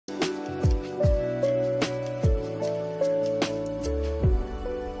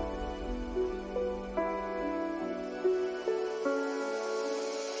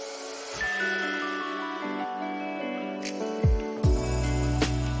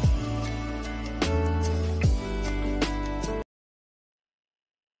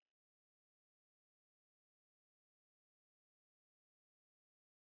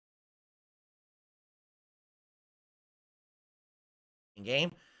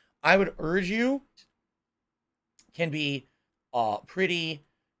game, I would urge you, can be pretty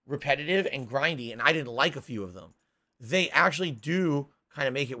repetitive and grindy, and I didn't like a few of them. They actually do kind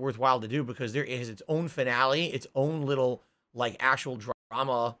of make it worthwhile to do because there is its own finale, its own little like actual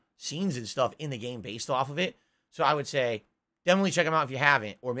drama scenes and stuff in the game based off of it. So I would say definitely check them out if you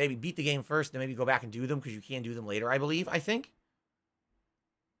haven't, or maybe beat the game first, then maybe go back and do them because you can do them later, I think.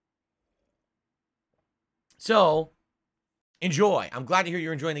 So enjoy. I'm glad to hear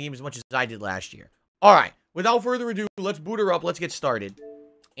you're enjoying the game as much as I did last year. All right, without further ado, let's boot her up. Let's get started.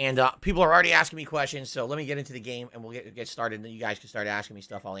 And people are already asking me questions, so let me get into the game, and we'll get started, and then you guys can start asking me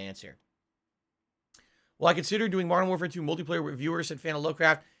stuff I'll answer. Well, I consider doing Modern Warfare 2 multiplayer with viewers, said Fan of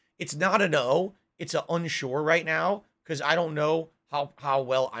Lovecraft. It's not a no. It's an unsure right now, because I don't know how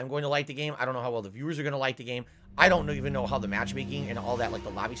well I'm going to like the game. I don't know how well the viewers are going to like the game. I don't even know how the matchmaking and all that, like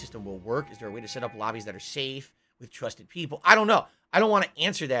the lobby system will work. Is there a way to set up lobbies that are safe with trusted people? I don't know. I don't want to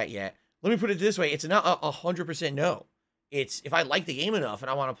answer that yet. Let me put it this way. It's not a 100% no. It's if I like the game enough and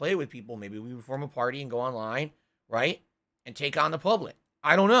I want to play with people, maybe we would form a party and go online, right? And take on the public.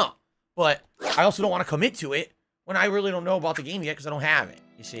 I don't know. But I also don't want to commit to it when I really don't know about the game yet because I don't have it,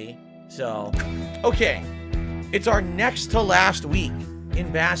 you see? So, okay. It's our next to last week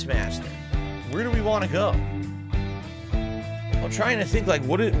in Bassmaster. Where do we want to go? I'm trying to think, like,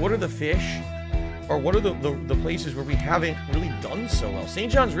 what are the fish? Or what are the places where we haven't really done so well?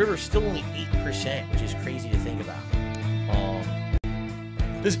 St. John's River is still only 8%, which is crazy to think about.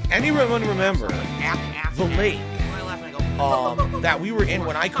 Does anyone remember the lake that we were in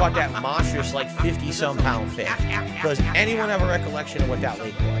when I caught that monstrous, like, 50-some pound fish? Does anyone have a recollection of what that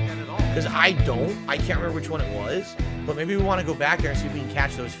lake was? Because I don't. I can't remember which one it was. But maybe we want to go back there and see if we can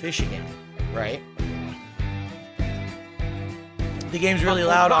catch those fish again, right? The game's really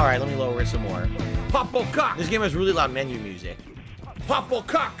loud. All right, let me lower it some more. Popplecock. This game has really loud menu music.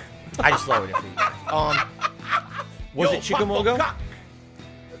 Popplecock. I just lowered it for you guys. Was it Chickamauga?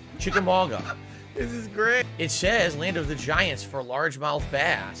 Chickamauga. This is great. It says Land of the Giants for largemouth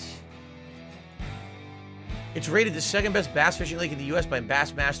bass. It's rated the second best bass fishing lake in the U.S. by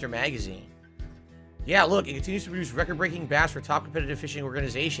Bassmaster magazine. Yeah, look, it continues to produce record-breaking bass for top competitive fishing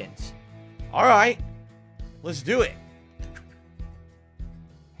organizations. All right, let's do it.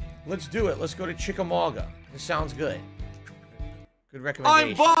 Let's do it. Let's go to Chickamauga. This sounds good. Good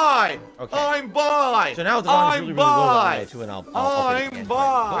recommendation. I'm by. Okay. I'm by. So now the volume is really, really low on it too, and I'll I'm put it by.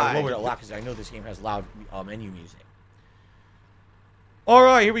 I lowered it a lot because I know this game has loud menu music. All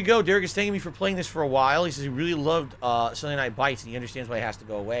right, here we go. Derek is thanking me for playing this for a while. He says he really loved Sunday Night Bites, and he understands why it has to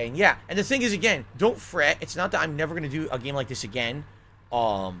go away. And yeah, and the thing is, again, don't fret. It's not that I'm never going to do a game like this again.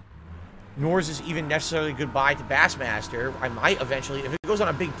 Nor is this even necessarily goodbye to Bassmaster. I might eventually, if it goes on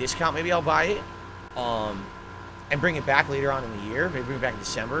a big discount, maybe I'll buy it. And bring it back later on in the year. Maybe bring it back in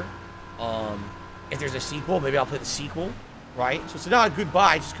December. If there's a sequel, maybe I'll play the sequel, right? So it's not a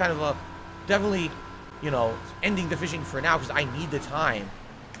goodbye, just kind of a, definitely, you know, ending the fishing for now because I need the time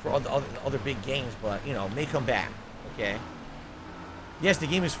for all the other big games, but, you know, may come back, okay? Yes, the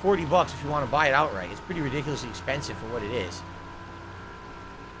game is $40 if you want to buy it outright. It's pretty ridiculously expensive for what it is.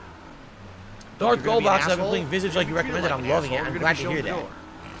 Darth Goldbox, I've been playing Visage like you recommended. I'm loving it. I'm glad to hear that.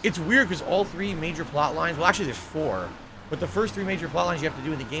 It's weird because all three major plot lines, well, actually there's four, but the first three major plot lines you have to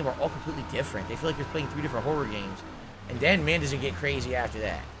do in the game are all completely different. They feel like you're playing three different horror games. And then, man, does it get crazy after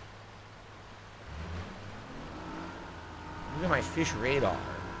that. Look at my fish radar.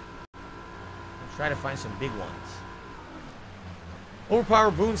 Let's try to find some big ones.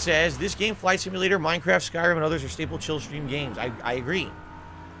 Overpower Boone says, this game, Flight Simulator, Minecraft, Skyrim, and others are staple chill stream games. I agree.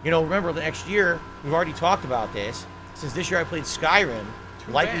 You know, remember, the next year, we've already talked about this. Since this year I played Skyrim,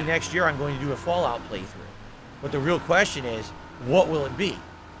 likely next year I'm going to do a Fallout playthrough. But the real question is, what will it be?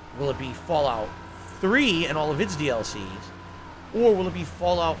 Will it be Fallout 3 and all of its DLCs? Or will it be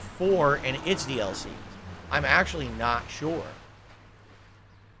Fallout 4 and its DLCs? I'm actually not sure.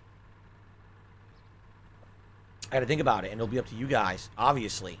 I had to think about it, and it'll be up to you guys,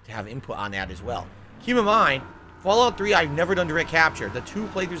 obviously, to have input on that as well. Keep in mind, Fallout 3, I've never done direct capture. The two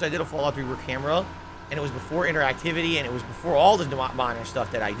playthroughs I did of Fallout 3 were camera, and it was before interactivity, and it was before all the modern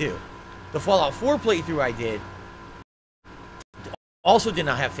stuff that I do. The Fallout 4 playthrough I did also did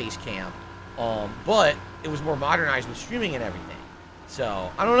not have face cam, but it was more modernized with streaming and everything.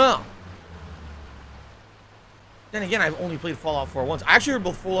 So, I don't know. Then again, I've only played Fallout 4 once. I actually heard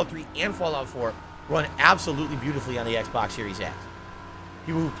both Fallout 3 and Fallout 4 run absolutely beautifully on the Xbox Series X.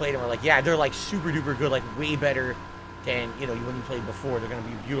 People who played them are like, yeah, they're like super duper good, like way better than, you know, when you played before. They're going to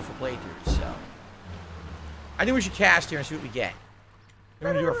be beautiful playthroughs, so. I think we should cast here and see what we get. We're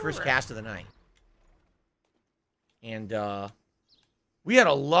going to do our first cast of the night. And, We had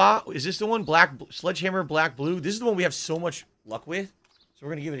a lot. Is this the one? Sledgehammer Black Blue? This is the one we have so much luck with. So we're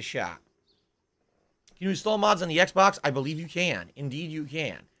going to give it a shot. Can you install mods on the Xbox? I believe you can. Indeed, you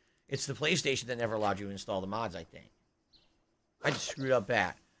can. It's the PlayStation that never allowed you to install the mods, I think. I just screwed up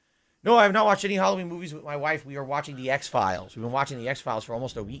bad. No, I have not watched any Halloween movies with my wife. We are watching The X-Files. We've been watching The X-Files for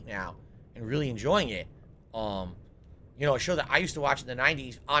almost a week now and really enjoying it. You know, a show that I used to watch in the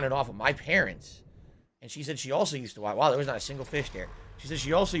 90s on and off with my parents. And she said she also used to watch. Wow, there was not a single fish there. She said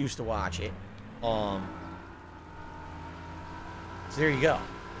she also used to watch it. So there you go.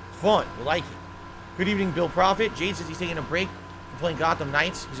 It's fun. We like it. Good evening, Bill Prophet. Jade says he's taking a break from playing Gotham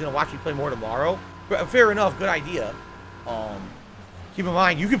Knights. He's going to watch me play more tomorrow. But, fair enough. Good idea. Keep in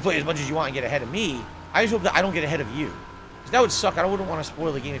mind, you can play as much as you want and get ahead of me. I just hope that I don't get ahead of you. Because that would suck. I wouldn't want to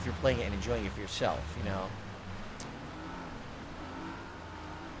spoil the game if you're playing it and enjoying it for yourself, you know?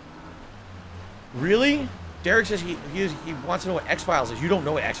 Really? Derek says he wants to know what X-Files is. You don't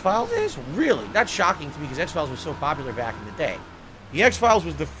know what X-Files is? Really? That's shocking to me because X-Files was so popular back in the day. The X-Files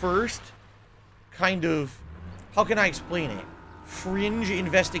was the first kind of, how can I explain it? Fringe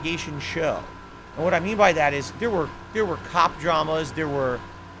investigation show. And what I mean by that is there were cop dramas, there were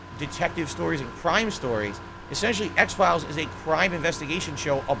detective stories and crime stories. Essentially, X-Files is a crime investigation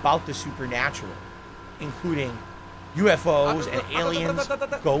show about the supernatural, including UFOs and aliens,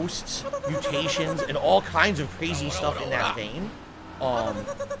 ghosts, mutations, and all kinds of crazy stuff in that vein.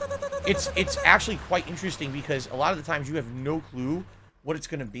 It's actually quite interesting because a lot of the times you have no clue what it's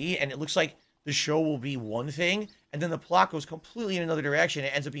going to be, and it looks like the show will be one thing, and then the plot goes completely in another direction.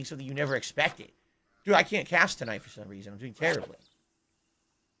 It ends up being something you never expected. Dude, I can't cast tonight for some reason. I'm doing terribly.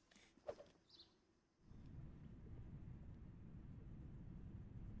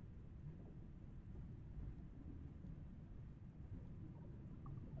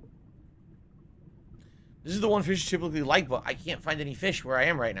 This is the one fish you typically like, but I can't find any fish where I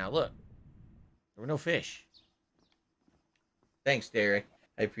am right now. Look. There were no fish. Thanks, Derek.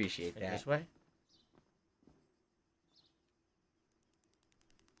 I appreciate that. This way?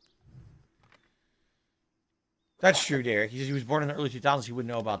 That's true, Derek. He says he was born in the early 2000s. He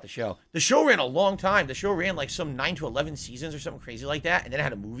wouldn't know about the show. The show ran a long time. The show ran like some 9 to 11 seasons or something crazy like that. And then it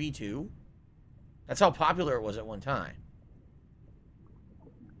had a movie, too. That's how popular it was at one time.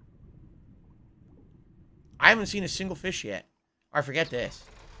 I haven't seen a single fish yet. All right, forget this.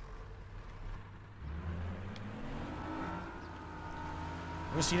 I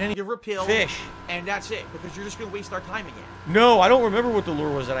haven't seen any fish. And that's it, because you're just going to waste our time again. No, I don't remember what the lure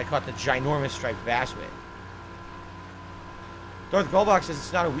was that I caught the ginormous striped bass with. Darth Goldbach says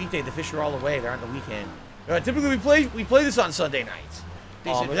it's not a weekday. The fish are all away. They're on the weekend. Typically, we play this on Sunday nights.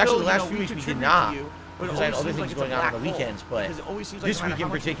 Actually, the last few weeks we did not. Because I had other things going on the weekends. But this week in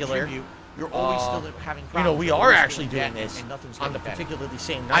particular, you're always still having problems. You know, we are actually doing this on the particularly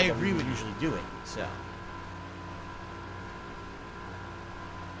same night that we usually do it. So.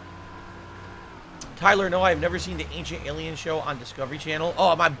 Tyler, no, I've never seen the Ancient Alien show on Discovery Channel.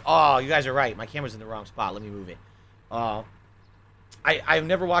 Oh, you guys are right. My camera's in the wrong spot. Let me move it. I've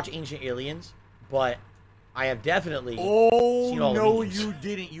never watched Ancient Aliens, but I have definitely seen all the memes. You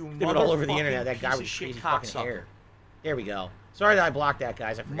didn't. You did it all over the internet. That guy with crazy fucking hair. There we go. Sorry that I blocked that,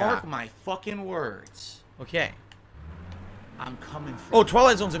 guys. I forgot. Mark my fucking words. Okay. I'm coming for you.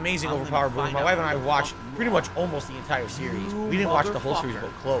 Twilight Zone's amazing, overpowered blue. My wife and I watched pretty much almost the entire series. We didn't watch the whole series, but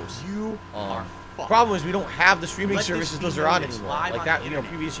close. You are problem is we don't have the streaming services those are on anymore. Like that, you know,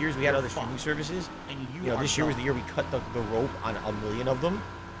 previous years we had other streaming services. You know, this year was the year we cut the rope on a million of them.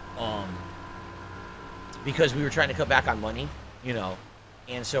 Because we were trying to cut back on money, you know.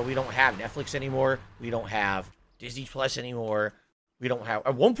 And so we don't have Netflix anymore. We don't have Disney Plus anymore. We don't have...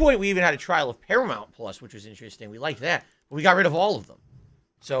 At one point, we even had a trial of Paramount Plus, which was interesting. We liked that. But we got rid of all of them.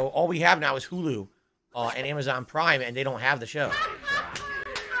 So all we have now is Hulu and Amazon Prime, and they don't have the show.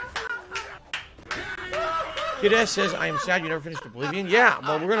 Kid S says, I am sad you never finished Oblivion. Yeah,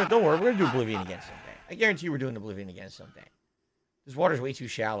 well, don't worry, we're gonna do Oblivion again someday. I guarantee you we're doing Oblivion again someday. This water's way too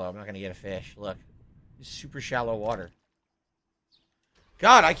shallow. I'm not gonna get a fish. Look. It's super shallow water.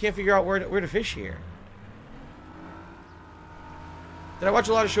 God, I can't figure out where to fish here. Did I watch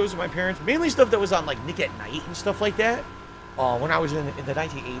a lot of shows with my parents? Mainly stuff that was on, like, Nick at Night and stuff like that. When I was in the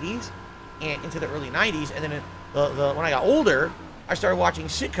 1980s and into the early 90s. And then when I got older, I started watching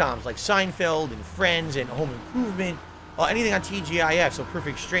sitcoms like Seinfeld and Friends and Home Improvement. Anything on TGIF, so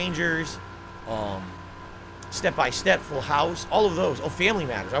Perfect Strangers, Step by Step, Full House, all of those. Oh, Family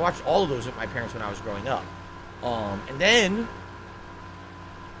Matters. I watched all of those with my parents when I was growing up. And then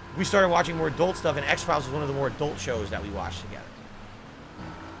we started watching more adult stuff, and X-Files was one of the more adult shows that we watched together.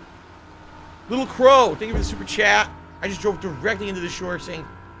 Little Crow, thank you for the super chat. I just drove directly into the shore saying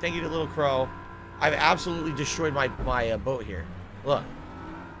thank you to Little Crow. I've absolutely destroyed my boat here. Look.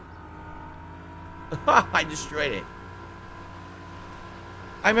 I destroyed it.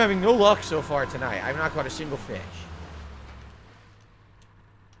 I'm having no luck so far tonight. I've not caught a single fish.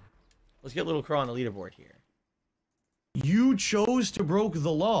 Let's get Little Crow on the leaderboard here. You chose to broke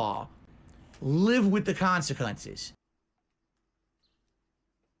the law. Live with the consequences.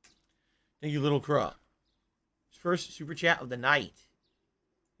 Thank you, Little Crow. First super chat of the night.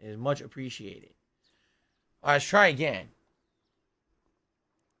 It is much appreciated. All right, let's try again.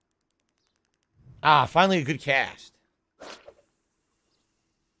 Ah, finally a good cast.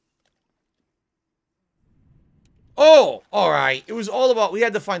 Oh, all right. It was all about, we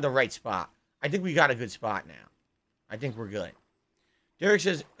had to find the right spot. I think we got a good spot now. I think we're good. Derek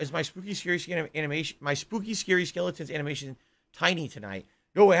says, is my spooky scary animation, my spooky scary skeletons animation tiny tonight?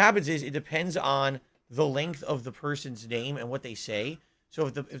 No, what happens is it depends on the length of the person's name and what they say. So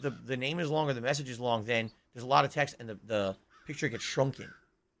if the name is long or the message is long, then there's a lot of text and the picture gets shrunken.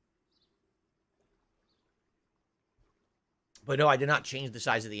 But no, I did not change the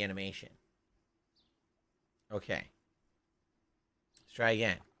size of the animation. Okay. Let's try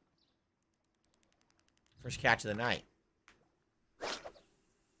again. First catch of the night.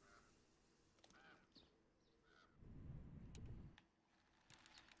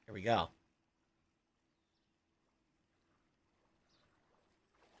 Here we go.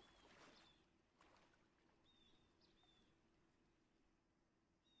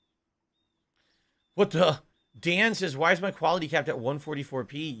 What the? Dan says, why is my quality capped at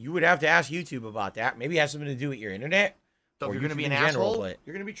 144p? You would have to ask YouTube about that. Maybe it has something to do with your internet. So if or you're going to be an YouTube in general, asshole, but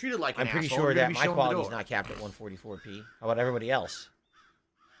you're going to be treated like an I'm pretty asshole. sure You're gonna that be my shown the quality is door. not capped at 144p. How about everybody else?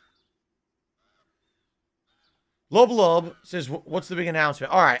 Lub says, what's the big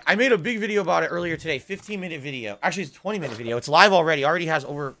announcement? All right, I made a big video about it earlier today. 15-minute video. Actually, it's a 20-minute video. It's live already. Already has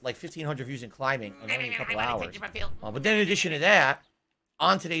over like 1,500 views in climbing in only a couple hours. But then in addition to that,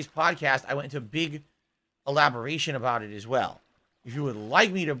 on today's podcast, I went into big elaboration about it as well. If you would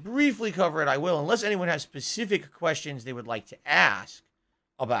like me to briefly cover it, I will, unless anyone has specific questions they would like to ask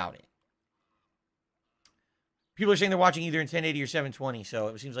about it. People are saying they're watching either in 1080 or 720, so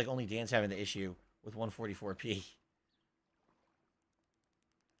it seems like only Dan's having the issue with 144p.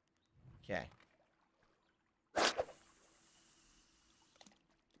 Okay.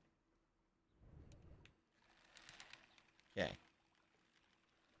 Okay.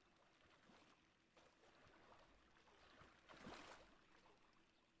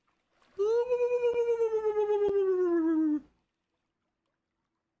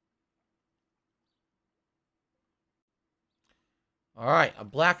 All right, a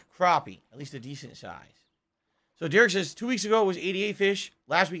black crappie, at least a decent size. So Derek says, 2 weeks ago it was 88 fish.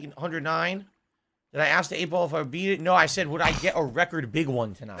 Last week 109. Did I ask the 8-ball if I would beat it? No, I said, would I get a record big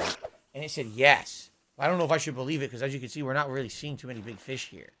one tonight? And it said yes. I don't know if I should believe it because as you can see, we're not really seeing too many big fish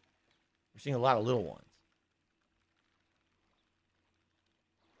here. We're seeing a lot of little ones.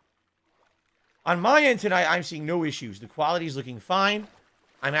 On my end tonight, I'm seeing no issues. The quality is looking fine.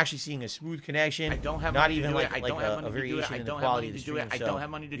 I'm actually seeing a smooth connection. I don't have not money even to do like, it. like a variation in the quality of the stream. I don't have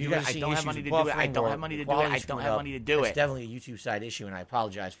money to do you it. guys I see don't have issues money to with do it. I buffering don't or have money to the do it. quality I don't screwed have up, money to do it. It's definitely a YouTube side issue, and I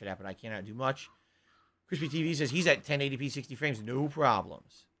apologize for that, but I cannot do much. Crispy TV says he's at 1080p 60 frames, no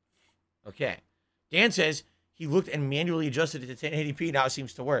problems. Okay. Dan says he looked and manually adjusted it to 1080p. Now it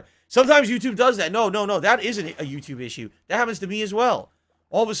seems to work. Sometimes YouTube does that. No. That isn't a YouTube issue. That happens to me as well.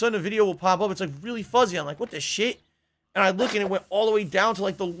 All of a sudden, a video will pop up. It's like really fuzzy. I'm like, what the shit? And I look and it went all the way down to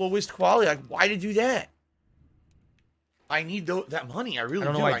like the lowest quality. Like, why did it do that? I need that money. I really I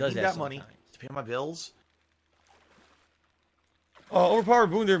don't know do. why it I does need that that money sometimes. to pay my bills. Overpowered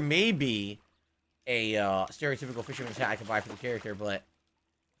Boon, there may be a stereotypical fisherman's hat I could buy for the character, but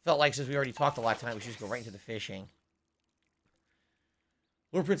felt like since we already talked a lot tonight, we should just go right into the fishing.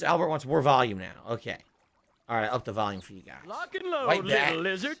 Lord Prince Albert wants more volume now. Okay. All right, up the volume for you guys. Lock and load, White back. little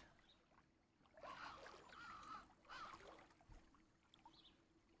lizard.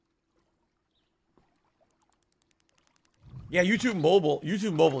 Yeah, YouTube Mobile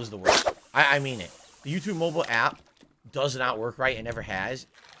is the worst. I mean it. The YouTube mobile app does not work right. It never has.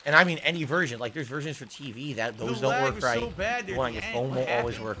 And I mean any version. Like there's versions for TV that those don't work right. The one on your phone won't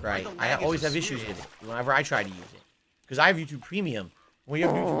always work right. I always have issues with it whenever I try to use it. Because I have YouTube Premium. When you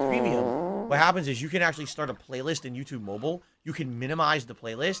have YouTube Premium, what happens is you can actually start a playlist in YouTube Mobile. You can minimize the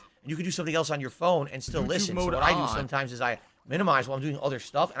playlist, and you can do something else on your phone and still listen. So what I do sometimes is I minimize while I'm doing other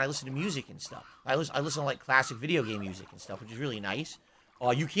stuff, and I listen to music and stuff. I listen to like classic video game music and stuff, which is really nice.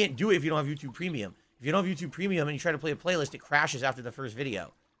 You can't do it if you don't have YouTube Premium. If you don't have YouTube Premium and you try to play a playlist, it crashes after the first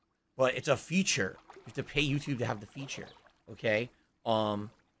video. But it's a feature You have to pay YouTube to have the feature. Okay? But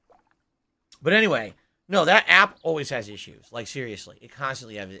anyway, no, that app always has issues. Like, seriously. It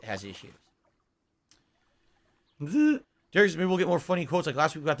constantly has issues. Derek, maybe we'll get more funny quotes. Like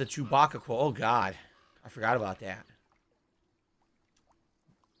last week we got the Chewbacca quote. Oh, God. I forgot about that.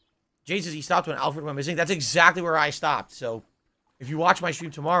 Jay says he stopped when Alfred went missing. That's exactly where I stopped. So, if you watch my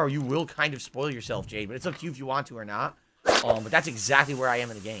stream tomorrow, you will kind of spoil yourself, Jade. But it's up to you if you want to or not. But that's exactly where I am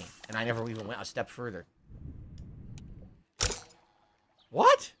in the game. And I never even went a step further.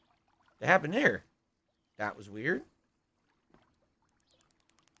 What? That happened there. That was weird.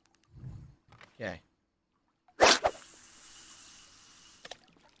 Okay.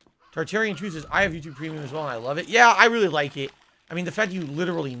 Tartarian chooses, I have YouTube Premium as well, and I love it. Yeah, I really like it. I mean, the fact that you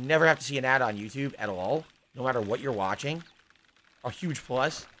literally never have to see an ad on YouTube at all, no matter what you're watching, a huge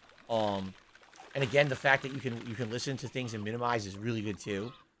plus. And again, the fact that you can listen to things and minimize is really good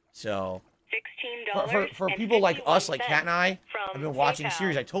too. So, for people like us, like Kat and I, have been watching a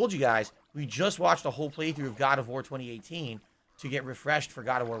series. I told you guys, we just watched a whole playthrough of God of War 2018 to get refreshed for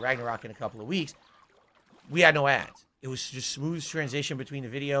God of War Ragnarok in a couple of weeks. We had no ads. It was just smooth transition between the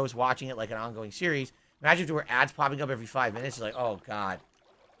videos, watching it like an ongoing series. Imagine if there were ads popping up every 5 minutes. It's like, oh, God.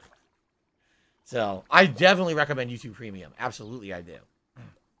 So, I definitely recommend YouTube Premium. Absolutely, I do.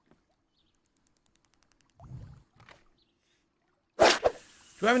 Do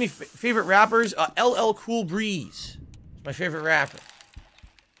you have any favorite rappers? LL Cool Breeze. It's my favorite rapper.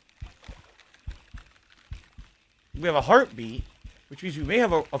 We have a heartbeat, which means we may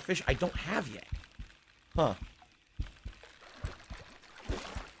have a fish I don't have yet. Huh.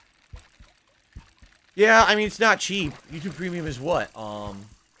 Yeah, I mean, it's not cheap. YouTube Premium is what?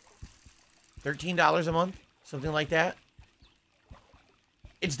 $13 a month? Something like that?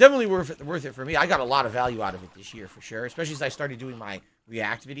 It's definitely worth it for me. I got a lot of value out of it this year, for sure. Especially as I started doing my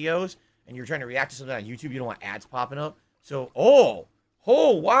React videos. And you're trying to react to something on YouTube, you don't want ads popping up. So, oh,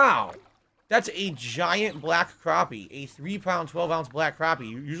 wow. That's a giant black crappie. A 3-pound, 12-ounce black crappie.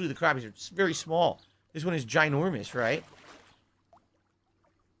 Usually the crappies are very small. This one is ginormous, right?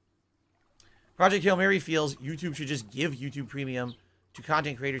 Project Hail Mary feels YouTube should just give YouTube Premium to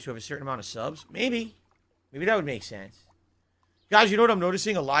content creators who have a certain amount of subs. Maybe. Maybe that would make sense. Guys, you know what I'm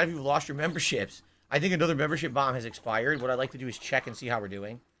noticing? A lot of you have lost your memberships. I think another membership bomb has expired. What I'd like to do is check and see how we're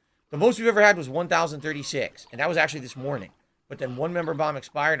doing. The most we've ever had was 1,036. And that was actually this morning. But then one member bomb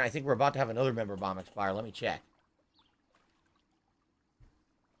expired, and I think we're about to have another member bomb expire. Let me check.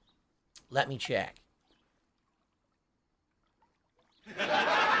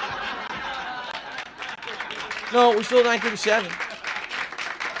 No, we're still at 937.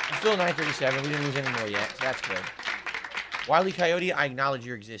 We're still at 937. We didn't lose any more yet, so that's good. Wily Coyote, I acknowledge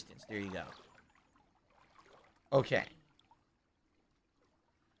your existence. There you go. Okay.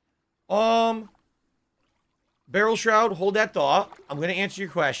 Barrel Shroud, hold that thought. I'm going to answer your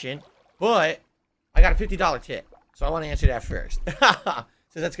question, but I got a $50 tip, so I want to answer that first. So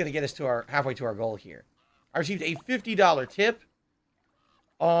that's going to get us to halfway to our goal here. I received a $50 tip.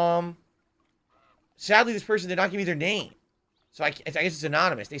 Sadly, this person did not give me their name. So I guess it's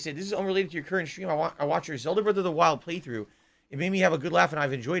anonymous. They said, this is unrelated to your current stream. I watched your Zelda Breath of the Wild playthrough. It made me have a good laugh, and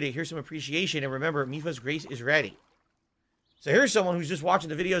I've enjoyed it. Here's some appreciation, and remember, Mifa's grace is ready. So here's someone who's just watching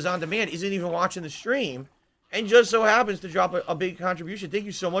the videos on demand, isn't even watching the stream, and just so happens to drop a big contribution. Thank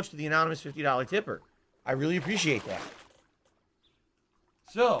you so much to the anonymous $50 tipper. I really appreciate that.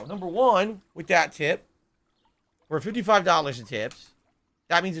 So, number one, with that tip, we're at $55 in tips.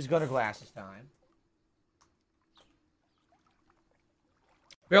 That means it's Gunner Glasses time.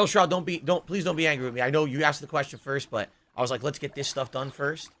 Barrel Shroud, please don't be angry with me. I know you asked the question first, but I was like, let's get this stuff done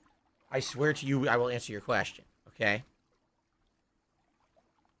first. I swear to you, I will answer your question, okay?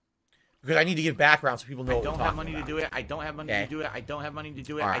 Because I need to give background so people know what we're talking about. I don't have money to do it. I don't have money to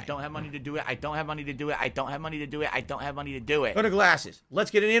do it. I don't have money to do it. I don't have money to do it. I don't have money to do it. I don't have money to do it. I don't have money to do it. Gunner Glasses.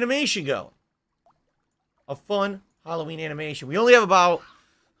 Let's get an animation going. A fun Halloween animation. We only have about,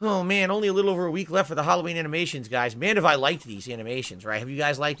 oh man, only a little over a week left for the Halloween animations, guys. Man, have I liked these animations, right? Have you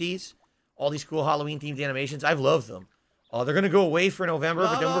guys liked these? All these cool Halloween-themed animations? I've loved them. They're going to go away for November,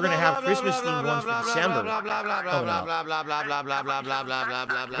 but then we're going to have Christmas-themed ones for December.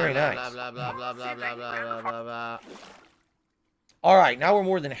 Very nice. All right, now we're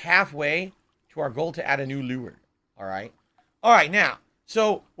more than halfway to our goal to add a new lure. All right? All right, now,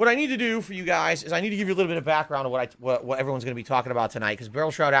 so what I need to do for you guys is I need to give you a little bit of background on what everyone's going to be talking about tonight, because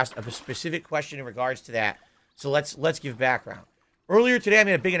Barrel Shroud asked a specific question in regards to that. So let's give background. Earlier today, I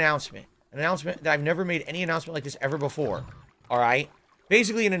made a big announcement. An announcement that I've never made any announcement like this ever before. All right?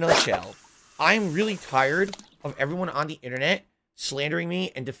 Basically, in a nutshell, I'm really tired of everyone on the internet slandering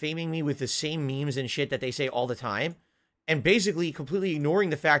me and defaming me with the same memes and shit that they say all the time, and basically completely ignoring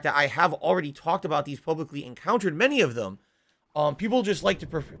the fact that I have already talked about these publicly, encountered many of them. People just like to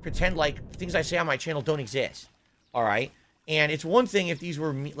pretend like things I say on my channel don't exist. All right. And it's one thing if these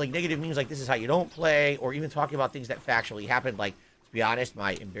were like negative memes, like this is how you don't play, or even talking about things that factually happened. Like, to be honest,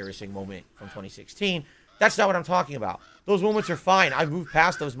 my embarrassing moment from 2016. That's not what I'm talking about. Those moments are fine. I've moved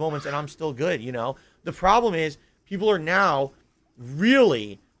past those moments and I'm still good, you know? The problem is people are now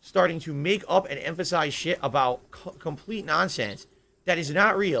really starting to make up and emphasize shit about complete nonsense that is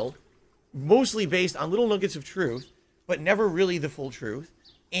not real, mostly based on little nuggets of truth, but never really the full truth.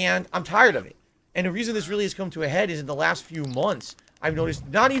 And I'm tired of it. And the reason this really has come to a head is in the last few months, I've noticed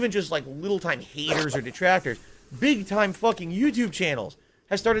not even just like little time haters or detractors, big time fucking YouTube channels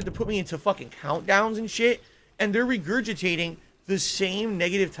has started to put me into fucking countdowns and shit, and they're regurgitating the same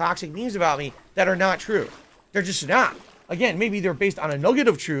negative toxic memes about me that are not true. They're just not. Again, maybe they're based on a nugget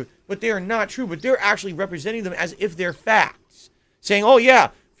of truth, but they are not true, but they're actually representing them as if they're facts. Saying, oh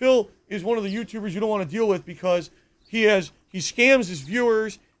yeah, Phil is one of the YouTubers you don't want to deal with because he scams his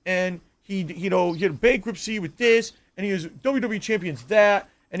viewers, and he had bankruptcy with this, and he has WWE champions that,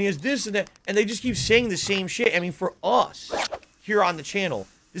 and he has this and that, and they just keep saying the same shit. I mean, for us here on the channel,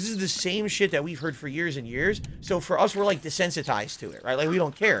 this is the same shit that we've heard for years and years. So for us, we're like desensitized to it, right? Like we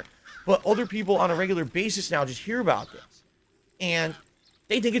don't care. But other people on a regular basis now just hear about this, and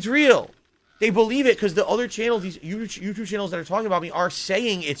they think it's real. They believe it because the other channels, these YouTube channels that are talking about me, are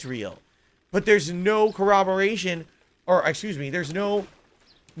saying it's real. But there's no corroboration, or excuse me, there's no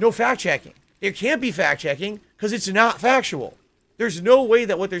fact checking. There can't be fact checking because it's not factual. There's no way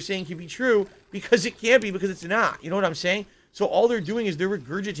that what they're saying can be true because it can't be, because it's not. You know what I'm saying? So all they're doing is they're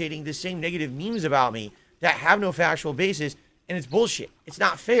regurgitating the same negative memes about me that have no factual basis, and it's bullshit. It's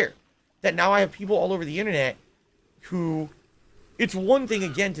not fair that now I have people all over the internet who, it's one thing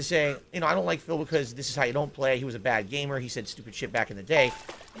again to say, you know, I don't like Phil because this is how you don't play. He was a bad gamer. He said stupid shit back in the day,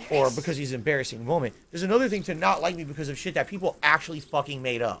 or because he's an embarrassing moment. There's another thing to not like me because of shit that people actually fucking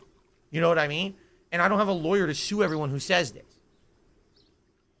made up. You know what I mean? And I don't have a lawyer to sue everyone who says this.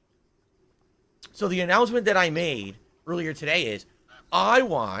 So the announcement that I made earlier today is, I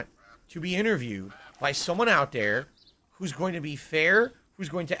want to be interviewed by someone out there who's going to be fair, who's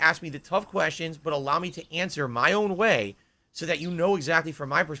going to ask me the tough questions, but allow me to answer my own way so that you know exactly from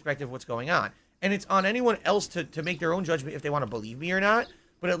my perspective what's going on. And it's on anyone else to make their own judgment if they want to believe me or not.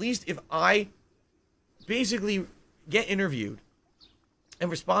 But at least if I basically get interviewed and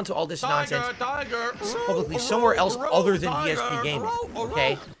respond to all this nonsense publicly somewhere else other than ESP Gaming,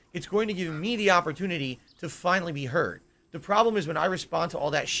 okay? It's going to give me the opportunity to finally be heard. The problem is when I respond to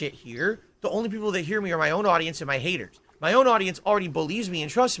all that shit here, the only people that hear me are my own audience and my haters. My own audience already believes me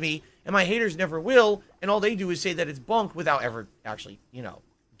and trusts me, and my haters never will, and all they do is say that it's bunk without ever actually, you know,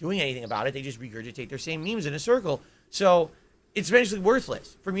 doing anything about it. They just regurgitate their same memes in a circle. So it's eventually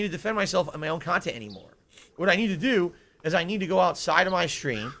worthless for me to defend myself on my own content anymore. What I need to do is I need to go outside of my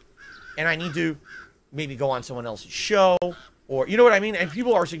stream, and I need to maybe go on someone else's show, or, you know what I mean? And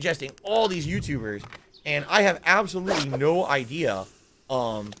people are suggesting all these YouTubers, and I have absolutely no idea,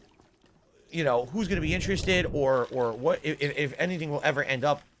 you know, who's going to be interested, or what, if anything will ever end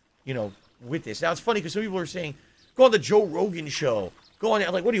up, you know, with this. Now, it's funny because some people are saying, go on the Joe Rogan show. Go on,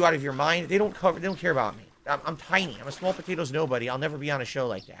 like, what are you, out of your mind? They don't care about me. I'm tiny. I'm a small potatoes nobody. I'll never be on a show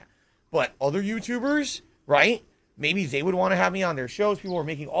like that. But other YouTubers, right? Maybe they would want to have me on their shows. People were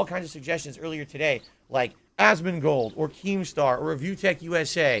making all kinds of suggestions earlier today, like Asmongold, or Keemstar, or Review Tech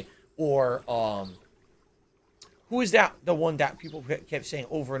USA, or, who is that? The one that people kept saying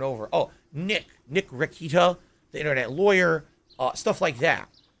over and over. Oh, Nick Rakita, the internet lawyer, stuff like that.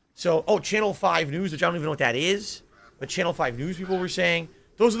 So, oh, Channel 5 News, which I don't even know what that is, but Channel 5 News people were saying.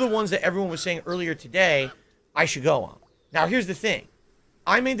 Those are the ones that everyone was saying earlier today I should go on. Now, here's the thing.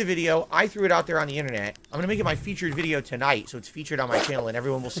 I made the video. I threw it out there on the internet. I'm going to make it my featured video tonight, so it's featured on my channel, and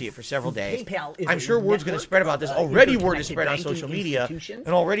everyone will see it for several days. I'm sure word's going to spread about this. Already word is spread on social media, and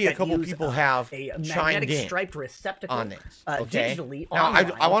already a couple people have chimed in on this. Okay? Now,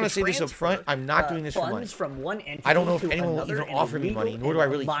 I want to say this up front. I'm not doing this for money. I don't know if anyone will even offer me money, nor do I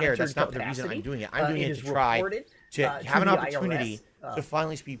really care. That's not the reason I'm doing it. I'm doing it to try to have an opportunity to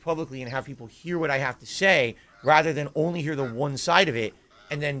finally speak publicly and have people hear what I have to say, rather than only hear the one side of it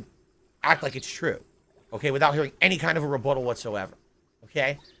and then act like it's true, okay, without hearing any kind of a rebuttal whatsoever,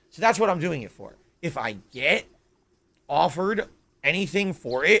 okay? So that's what I'm doing it for. If I get offered anything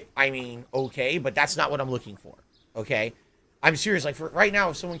for it, I mean, okay, but that's not what I'm looking for, okay? I'm serious. Like, for right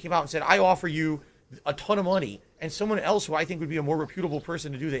now, if someone came out and said, I offer you a ton of money, and someone else who I think would be a more reputable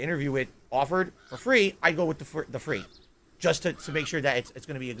person to do the interview with offered for free, I'd go with the free. just to make sure that it's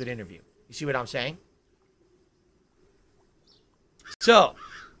going to be a good interview. You see what I'm saying? So,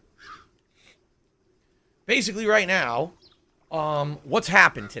 basically right now, what's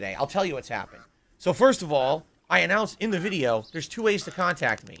happened today? I'll tell you what's happened. So first of all, I announced in the video, there's 2 ways to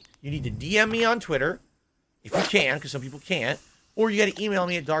contact me. You need to DM me on Twitter, if you can, because some people can't, or you got to email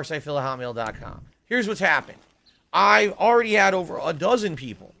me at darksidefil@hotmail.com. Here's what's happened. I've already had over a dozen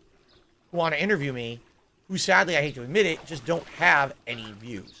people who want to interview me, who sadly, I hate to admit it, just don't have any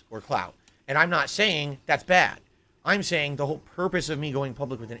views or clout. And I'm not saying that's bad. I'm saying the whole purpose of me going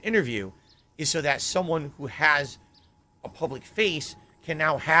public with an interview is so that someone who has a public face can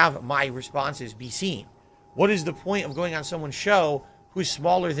now have my responses be seen. What is the point of going on someone's show who's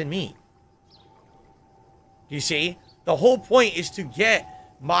smaller than me? You see? The whole point is to get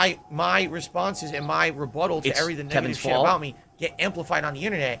my responses and my rebuttal to every the negative shit about me get amplified on the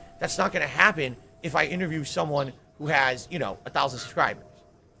internet. That's not going to happen if I interview someone who has, 1,000 subscribers.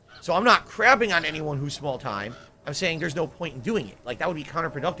 So I'm not crapping on anyone who's small time. I'm saying there's no point in doing it. Like, that would be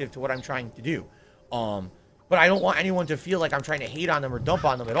counterproductive to what I'm trying to do. But I don't want anyone to feel like I'm trying to hate on them or dump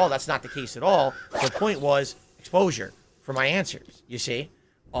on them at all. That's not the case at all. The point was exposure for my answers, you see?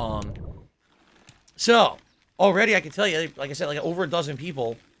 So, already I can tell you, like I said, like over a dozen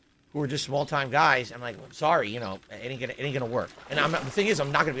people who are just small-time guys. I'm like, well, sorry, it ain't gonna work. And the thing is,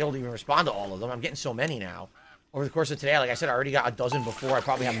 I'm not gonna be able to even respond to all of them. I'm getting so many now. Over the course of today, like I said, I already got a dozen before. I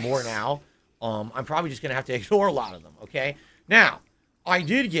probably have more now. I'm probably just gonna have to ignore a lot of them, okay? Now, I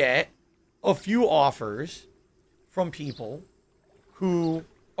did get a few offers from people who...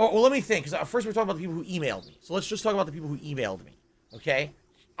 Oh, well, let me think, because first we're talking about the people who emailed me. So let's just talk about the people who emailed me, okay?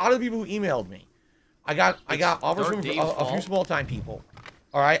 Out of the people who emailed me, I got offers from a few small-time people.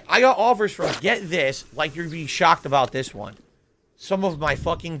 All right? I got offers from, get this, like you're being shocked about this one, some of my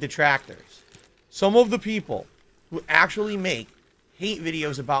fucking detractors. Some of the people who actually make hate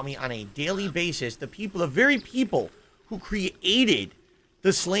videos about me on a daily basis, the very people who created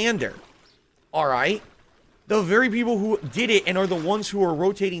the slander, all right? The very people who did it and are the ones who are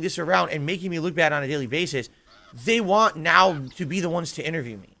rotating this around and making me look bad on a daily basis, they want now to be the ones to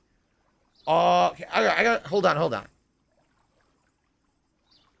interview me. Okay, I got, hold on.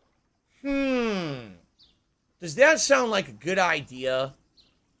 Does that sound like a good idea?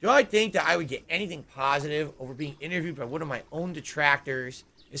 Do I think that I would get anything positive over being interviewed by one of my own detractors,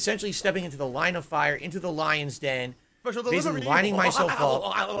 essentially stepping into the line of fire, into the lion's den, basically lining myself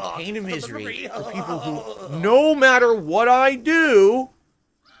up with pain and misery for people who, no matter what I do,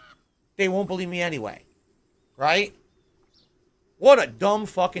 they won't believe me anyway. Right? What a dumb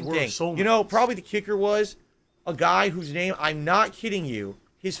fucking thing. Probably the kicker was a guy whose name, I'm not kidding you,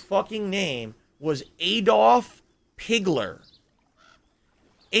 his fucking name was Adolf Pigler.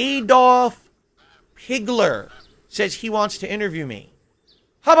 Adolf Pigler says he wants to interview me.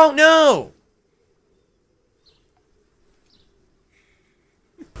 How about no?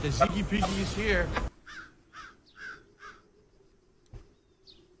 The Ziggy Piggy is here.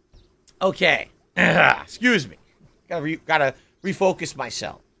 Okay. Excuse me. Gotta refocus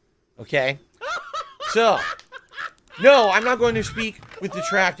myself. Okay? So, no, I'm not going to speak with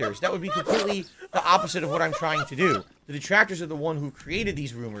detractors. That would be completely the opposite of what I'm trying to do. The detractors are the one who created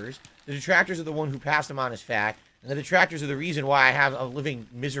these rumors. The detractors are the one who passed them on as fact. And the detractors are the reason why I have a living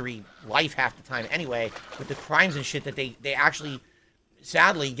misery life half the time anyway, with the crimes and shit that they actually,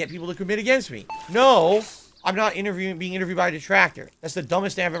 sadly, get people to commit against me. No, I'm not being interviewed by a detractor. That's the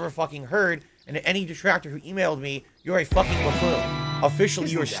dumbest thing I've ever fucking heard. And to any detractor who emailed me, you're a fucking buffoon. Officially,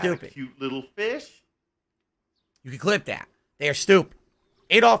 you're stupid. Cute little fish. You can clip that. They are stupid.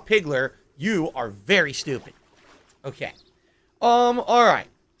 Adolf Pigler, you are very stupid. Okay. Alright.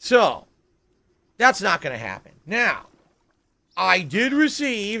 So, that's not going to happen. Now, I did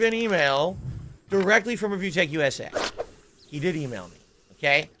receive an email directly from ReviewTech USA. He did email me.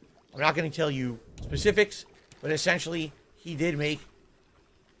 Okay? I'm not going to tell you specifics, but essentially, he did make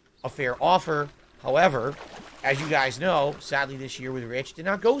a fair offer. However, as you guys know, sadly this year with Rich did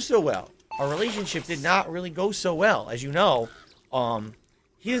not go so well. Our relationship did not really go so well. As you know,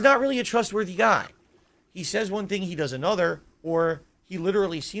 he is not really a trustworthy guy. He says one thing, he does another, or he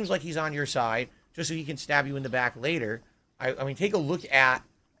literally seems like he's on your side just so he can stab you in the back later. I mean, take a look at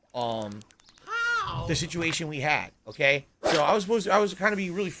the situation we had, okay? So I was kind of be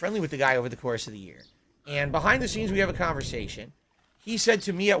really friendly with the guy over the course of the year. And behind the scenes, we have a conversation. He said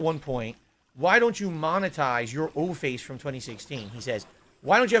to me at one point, why don't you monetize your O-Face from 2016? He says,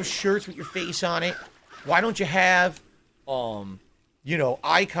 why don't you have shirts with your face on it? Why don't you have,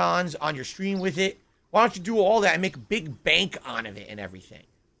 icons on your stream with it? Why don't you do all that and make a big bank on of it and everything?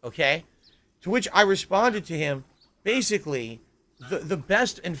 Okay? To which I responded to him, basically, the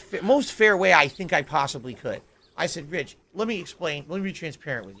best and most fair way I think I possibly could. I said, Rich, let me explain. Let me be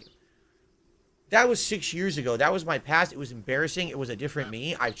transparent with you. That was 6 years ago. That was my past. It was embarrassing. It was a different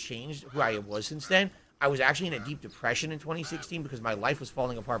me. I've changed who I was since then. I was actually in a deep depression in 2016 because my life was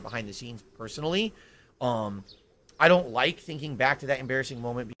falling apart behind the scenes personally. I don't like thinking back to that embarrassing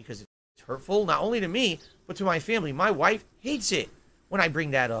moment because it's hurtful, not only to me, but to my family. My wife hates it when I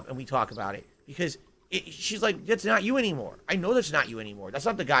bring that up and we talk about it because she's like, that's not you anymore. I know that's not you anymore. That's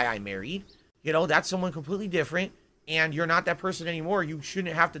not the guy I married. You know, that's someone completely different, and you're not that person anymore. You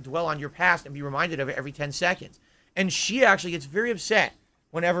shouldn't have to dwell on your past and be reminded of it every 10 seconds. And she actually gets very upset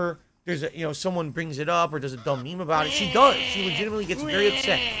whenever there's someone brings it up or does a dumb meme about it. She does. She legitimately gets very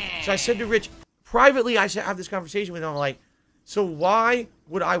upset. So I said to Rich, privately, I have this conversation with him. I'm like, so why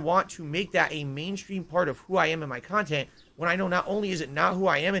would I want to make that a mainstream part of who I am in my content when I know not only is it not who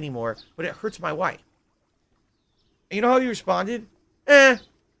I am anymore, but it hurts my wife? And you know how he responded?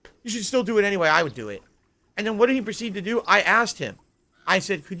 You should still do it anyway. I would do it. And then what did he proceed to do? I asked him. I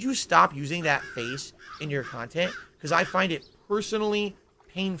said, could you stop using that face in your content? Because I find it personally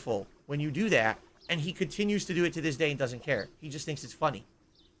painful when you do that. And he continues to do it to this day and doesn't care. He just thinks it's funny.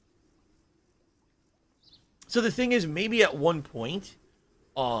 So the thing is, maybe at one point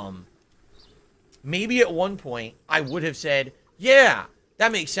I would have said, yeah,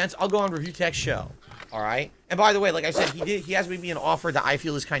 that makes sense. I'll go on Review Tech's show. All right. And by the way, like I said, he has made me an offer that I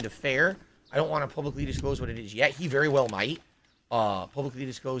feel is kind of fair. I don't want to publicly disclose what it is yet. He very well might publicly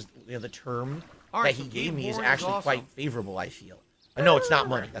disclose the term that he gave me is actually quite favorable, I feel. No, it's not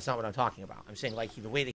money. That's not what I'm talking about. I'm saying like the way that